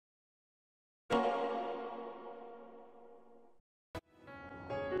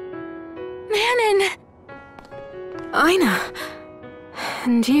Glenn! Ina.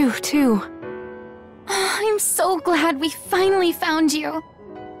 And you, too. I'm so glad we finally found you.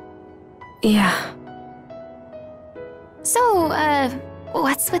 Yeah. So,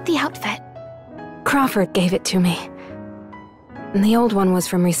 what's with the outfit? Crawford gave it to me. The old one was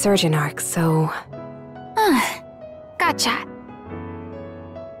from Resurgent Arc, so... Gotcha.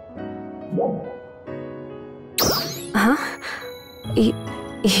 Huh?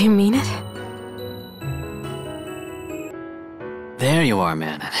 You mean it? There you are,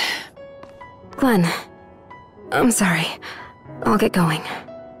 Manon. Glenn, I'm sorry. I'll get going.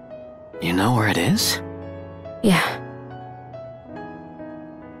 You know where it is? Yeah.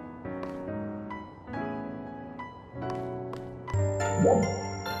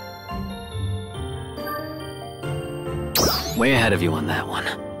 Way ahead of you on that one.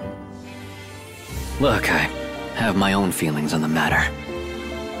 Look, I have my own feelings on the matter.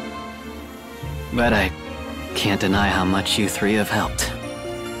 But I can't deny how much you three have helped.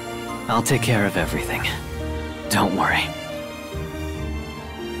 I'll take care of everything. Don't worry.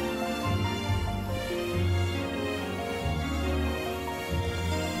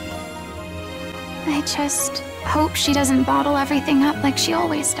 I just hope she doesn't bottle everything up like she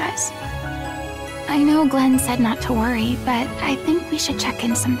always does. I know Glenn said not to worry, but I think we should check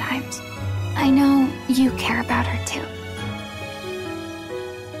in sometimes. I know you care about her too.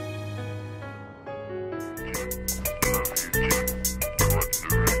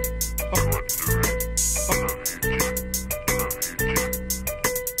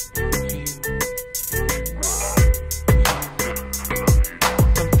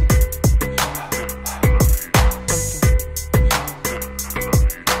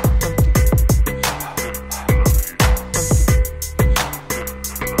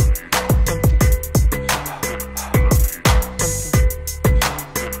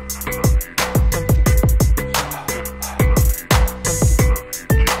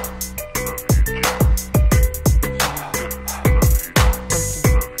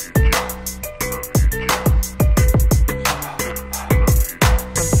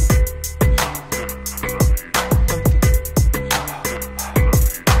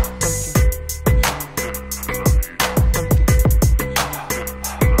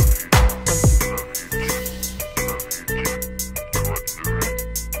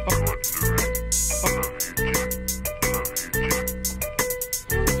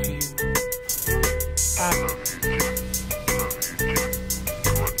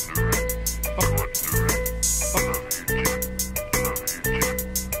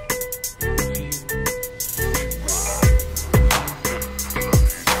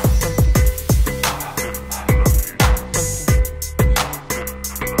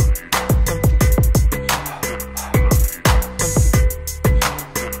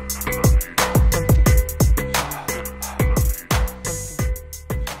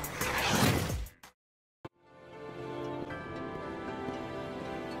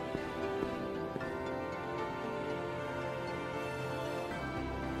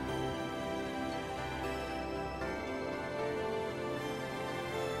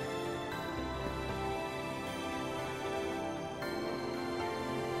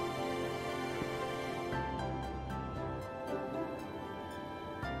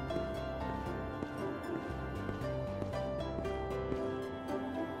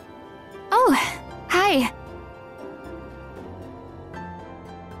 Oh, hi.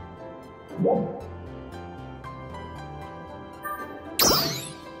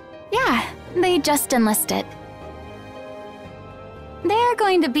 Yeah, they just enlisted. They're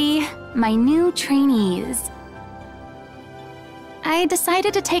going to be my new trainees. I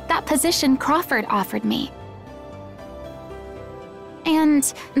decided to take that position Crawford offered me.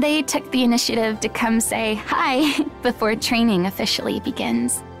 And they took the initiative to come say hi before training officially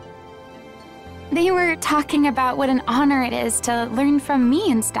begins. They were talking about what an honor it is to learn from me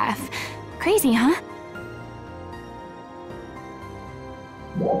and stuff. Crazy, huh?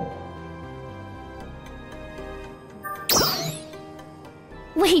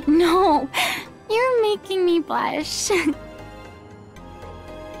 Wait, no! You're making me blush.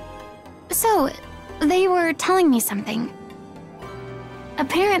 So, they were telling me something.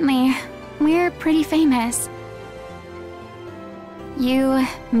 Apparently, we're pretty famous. You,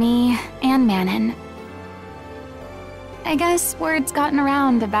 me, and Manon. I guess word's gotten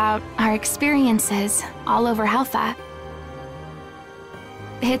around about our experiences all over Alpha.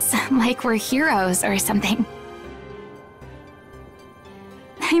 It's like we're heroes or something.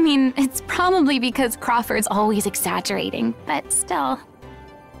 I mean, it's probably because Crawford's always exaggerating, but still.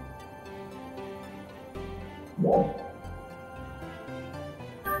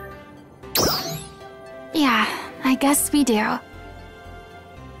 Yeah, I guess we do.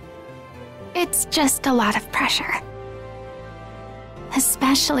 It's just a lot of pressure.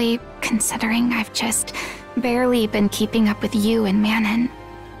 Especially considering I've just barely been keeping up with you and Manon.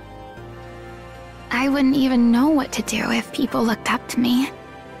 I wouldn't even know what to do if people looked up to me.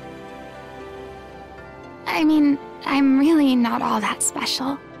 I mean, I'm really not all that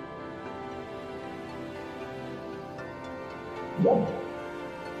special.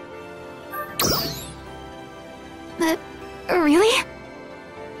 Really?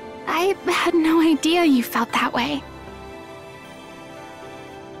 I had no idea you felt that way.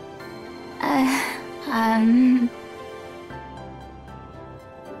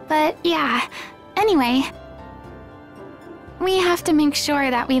 But yeah, anyway. We have to make sure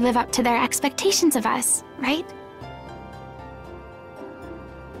that we live up to their expectations of us, right?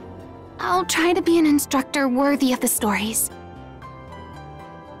 I'll try to be an instructor worthy of the stories.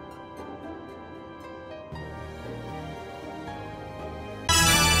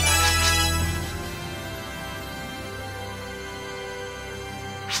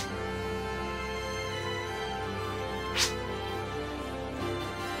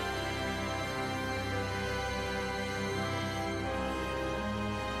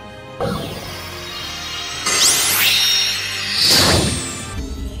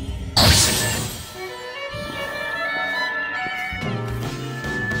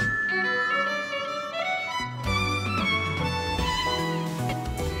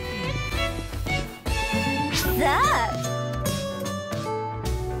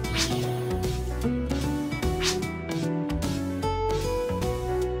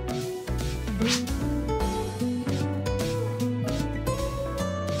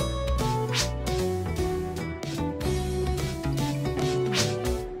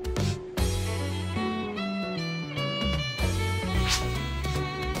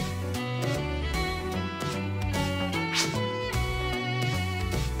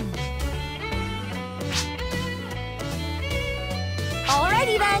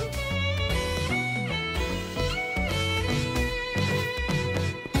 Alrighty then.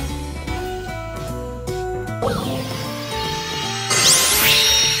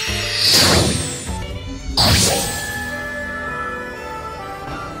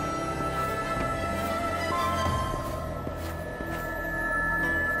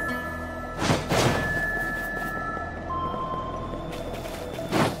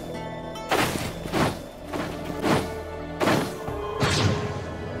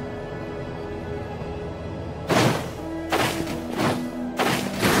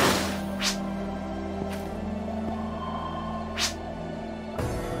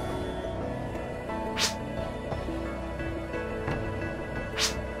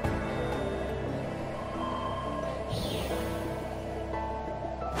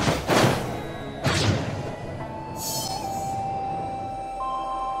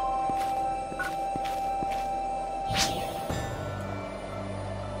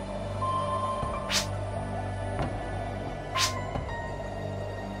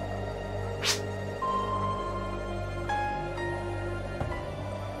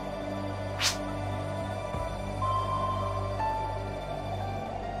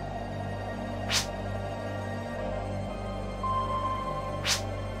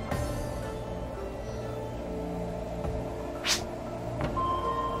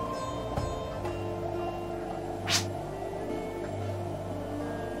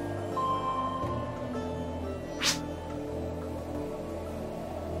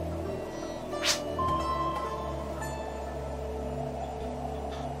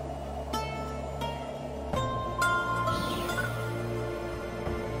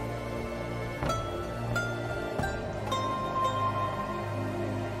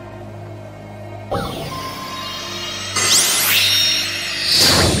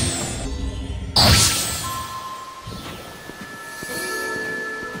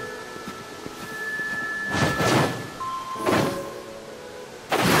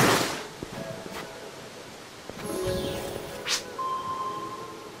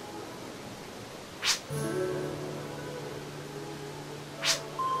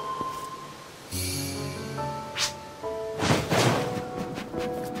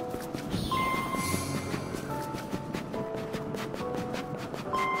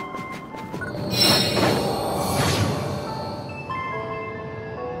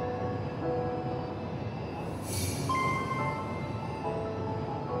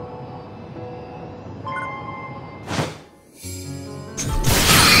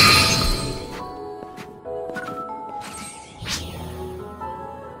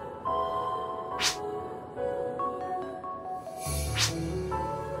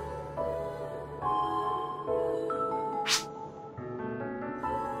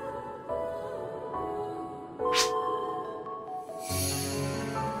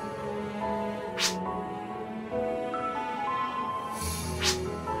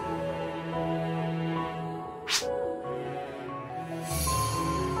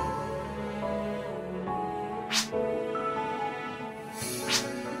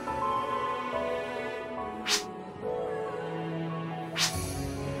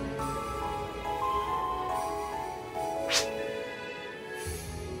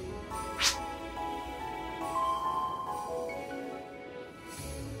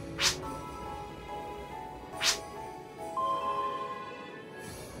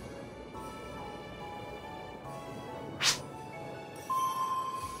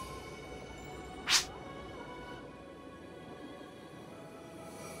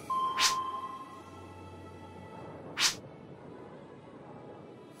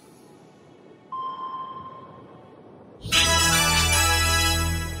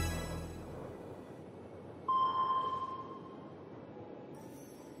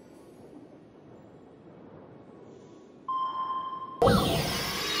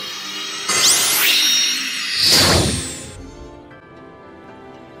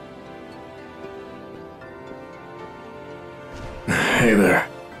 Hey there.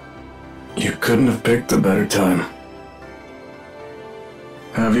 You couldn't have picked a better time.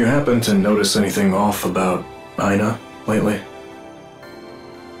 Have you happened to notice anything off about Aina lately?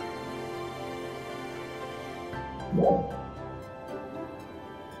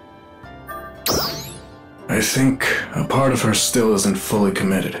 I think a part of her still isn't fully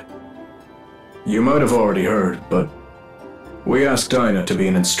committed. You might have already heard, but we asked Aina to be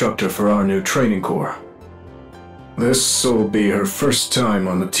an instructor for our new training corps. This'll be her first time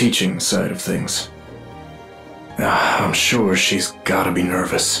on the teaching side of things. I'm sure she's gotta be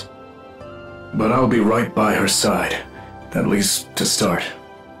nervous. But I'll be right by her side, at least to start.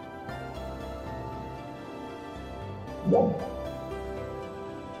 Well,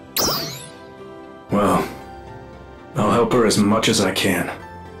 I'll help her as much as I can.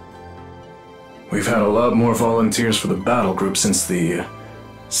 We've had a lot more volunteers for the battle group since the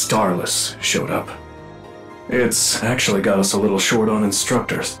Starless showed up. It's actually got us a little short on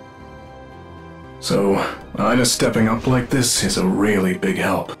instructors. So, Aina stepping up like this is a really big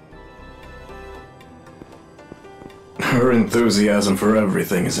help. Her enthusiasm for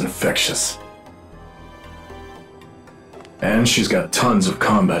everything is infectious. And she's got tons of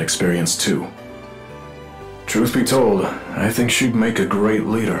combat experience too. Truth be told, I think she'd make a great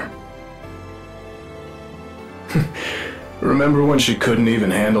leader. Remember when she couldn't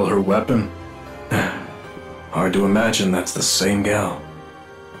even handle her weapon? Hard to imagine that's the same gal.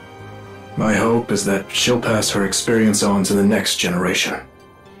 My hope is that she'll pass her experience on to the next generation.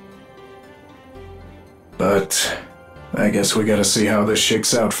 But I guess we gotta see how this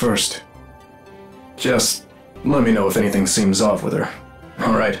shakes out first. Just let me know if anything seems off with her,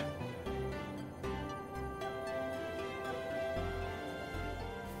 alright?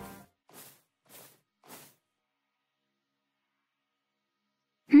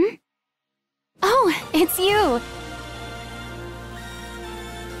 Oh, it's you!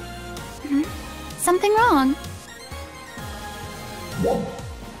 Something wrong?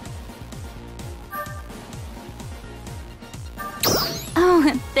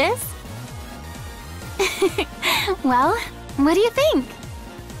 Oh, this? Well, what do you think?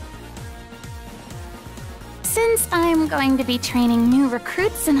 Since I'm going to be training new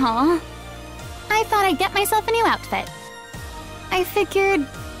recruits and all, I thought I'd get myself a new outfit. I figured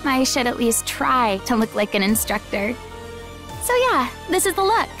I should at least try to look like an instructor. So yeah, this is the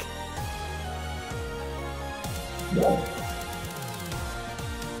look.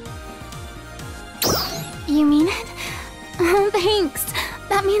 You mean it? Oh, thanks.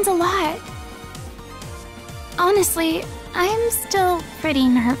 That means a lot. Honestly, I'm still pretty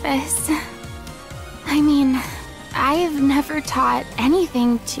nervous. I mean, I've never taught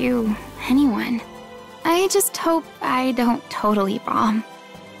anything to anyone. I just hope I don't totally bomb.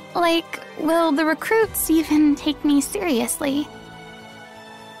 Like, will the recruits even take me seriously?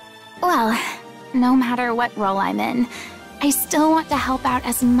 Well, no matter what role I'm in, I still want to help out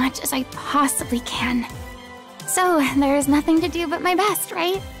as much as I possibly can. So, there's nothing to do but my best,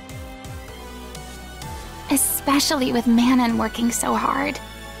 right? Especially with Manon working so hard.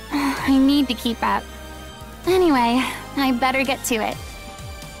 I need to keep up. Anyway, I better get to it.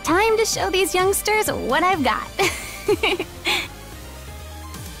 Time to show these youngsters what I've got.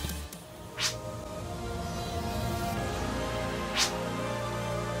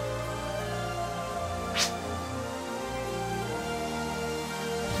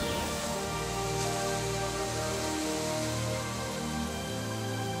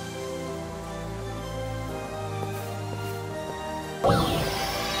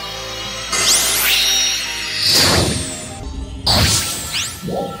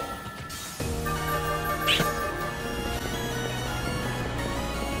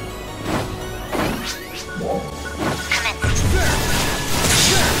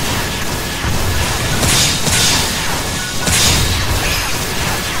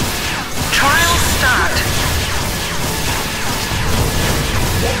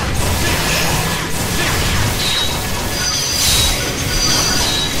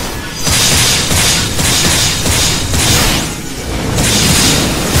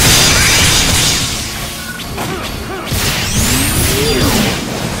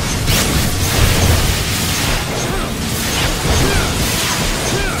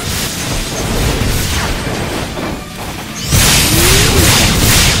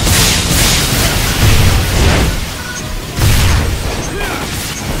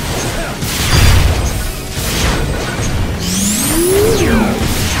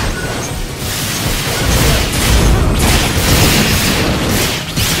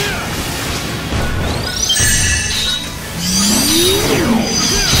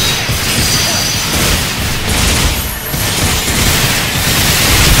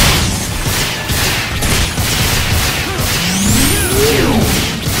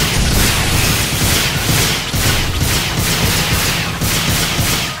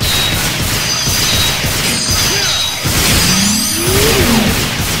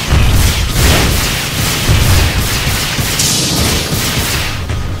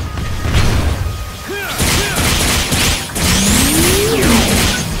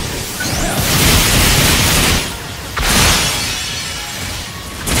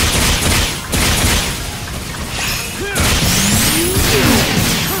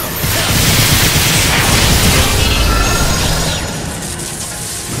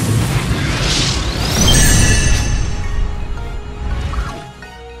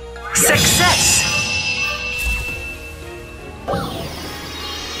 Success!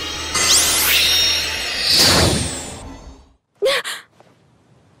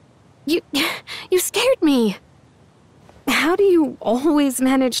 You scared me. How do you always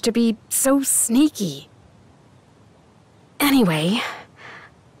manage to be so sneaky? Anyway,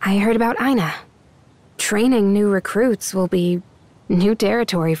 I heard about Aina. Training new recruits will be new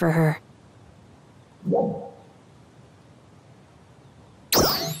territory for her.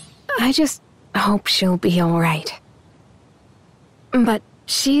 I just hope she'll be alright. But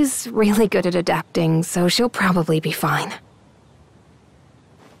she's really good at adapting, so she'll probably be fine.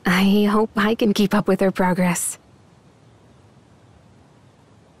 I hope I can keep up with her progress.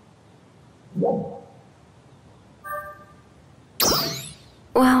 Well,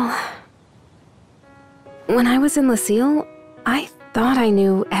 when I was in Lucille, I thought I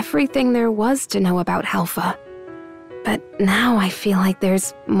knew everything there was to know about Halpha. But now I feel like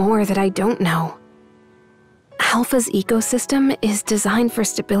there's more that I don't know. Halpha's ecosystem is designed for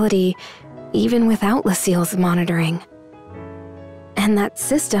stability even without Lucille's monitoring. And that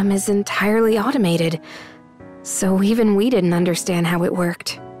system is entirely automated, so even we didn't understand how it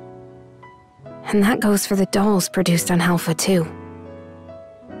worked. And that goes for the dolls produced on Halpha too.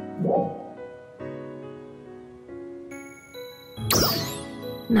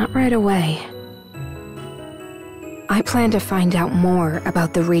 Not right away. I plan to find out more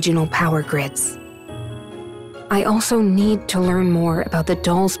about the regional power grids. I also need to learn more about the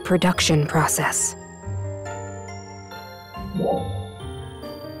doll's production process.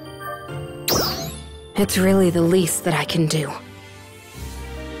 It's really the least that I can do.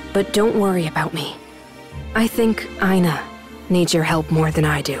 But don't worry about me. I think Aina needs your help more than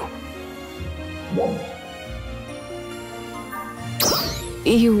I do.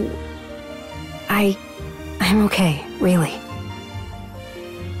 I'm okay, really.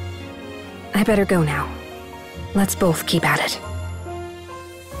 I better go now. Let's both keep at it.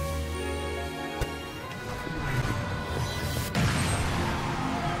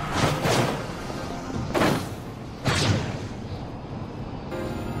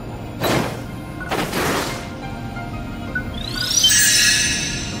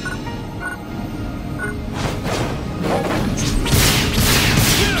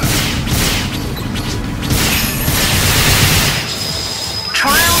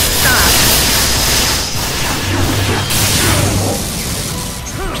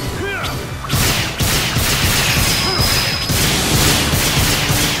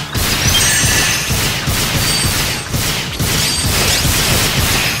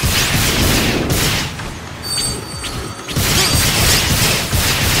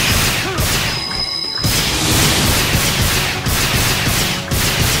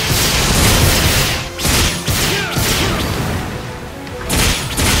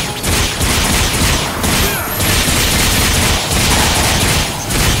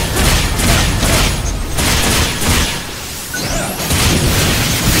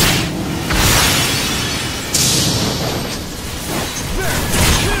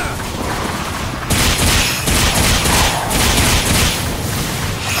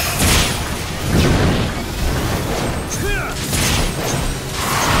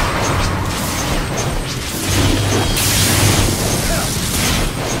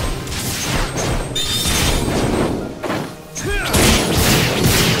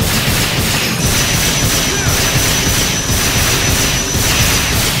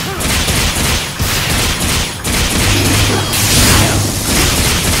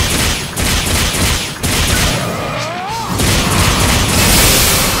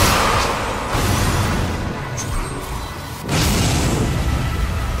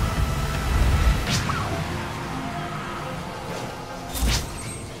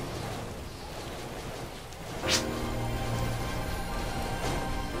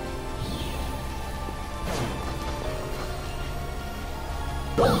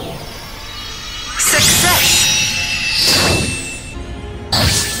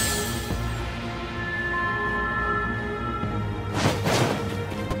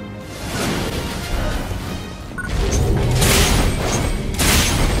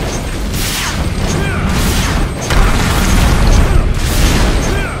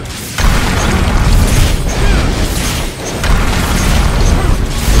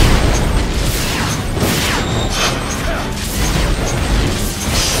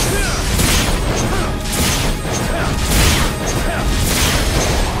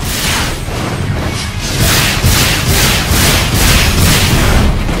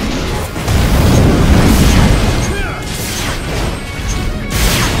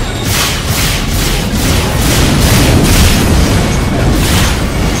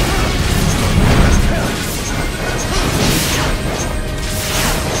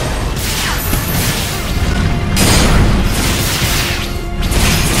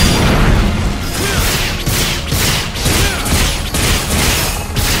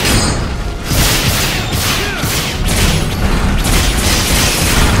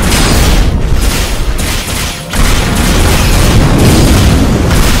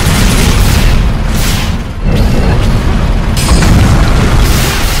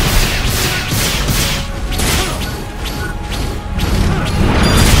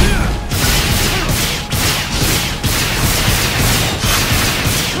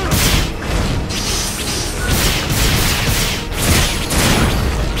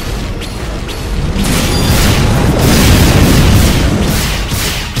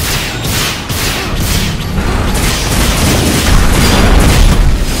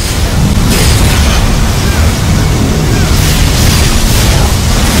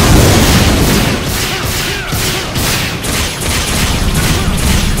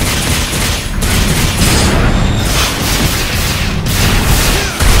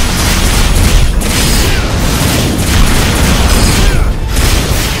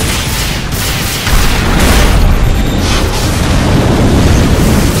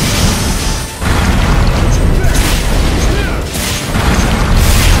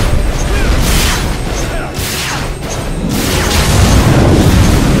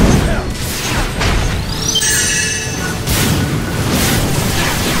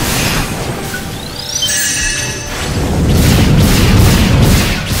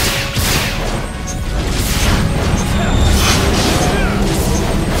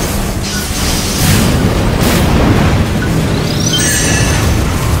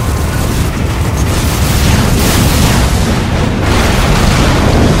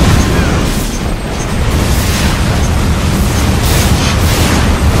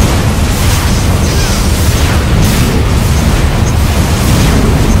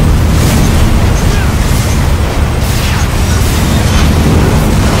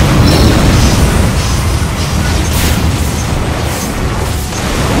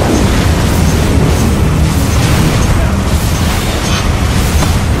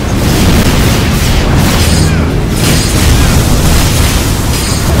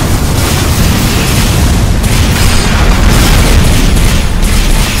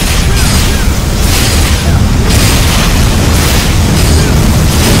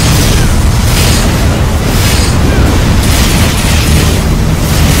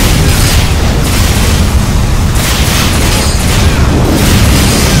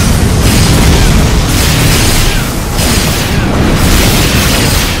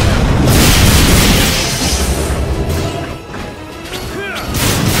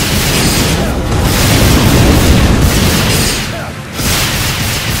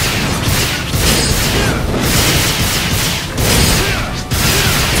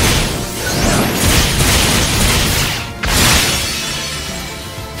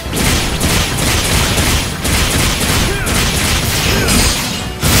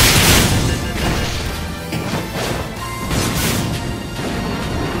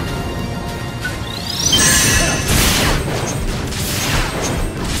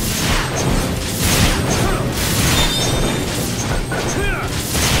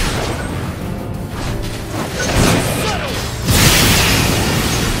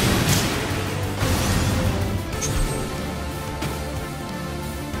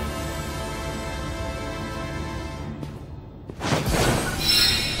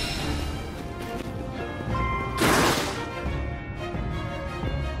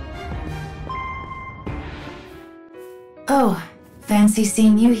 fancy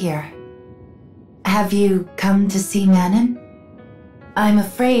seeing you here. Have you come to see Manon? I'm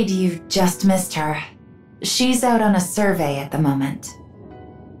afraid you've just missed her. She's out on a survey at the moment.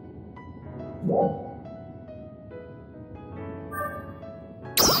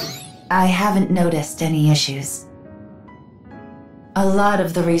 I haven't noticed any issues. A lot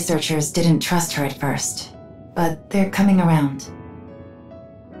of the researchers didn't trust her at first, but they're coming around.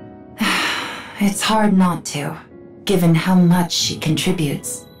 It's hard not to, given how much she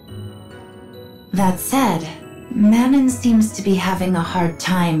contributes. That said, Manon seems to be having a hard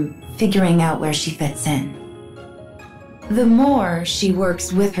time figuring out where she fits in. The more she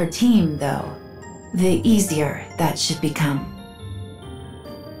works with her team, though, the easier that should become.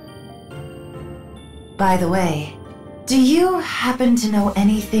 By the way, do you happen to know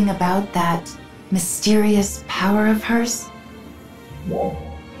anything about that mysterious power of hers?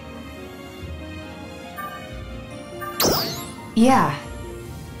 Yeah.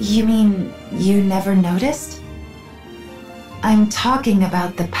 You mean you never noticed? I'm talking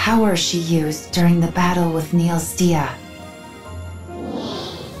about the power she used during the battle with Niels Dia.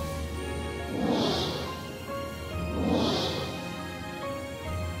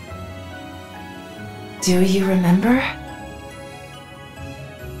 Do you remember?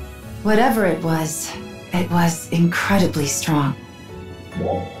 Whatever it was incredibly strong.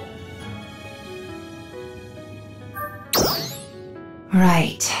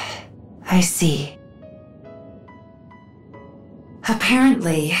 Right. I see.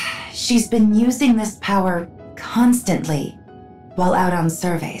 Apparently, she's been using this power constantly while out on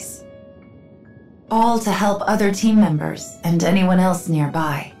surveys. All to help other team members and anyone else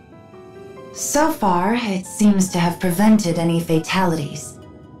nearby. So far, it seems to have prevented any fatalities.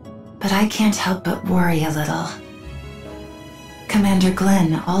 But I can't help but worry a little. Commander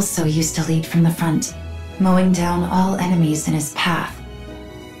Glenn also used to lead from the front, mowing down all enemies in his path.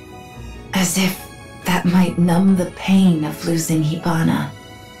 As if that might numb the pain of losing Hibana.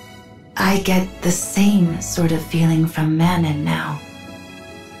 I get the same sort of feeling from Manon now.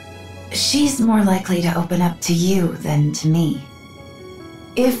 She's more likely to open up to you than to me.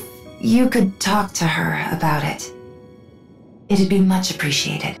 If you could talk to her about it, it'd be much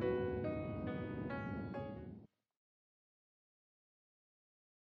appreciated.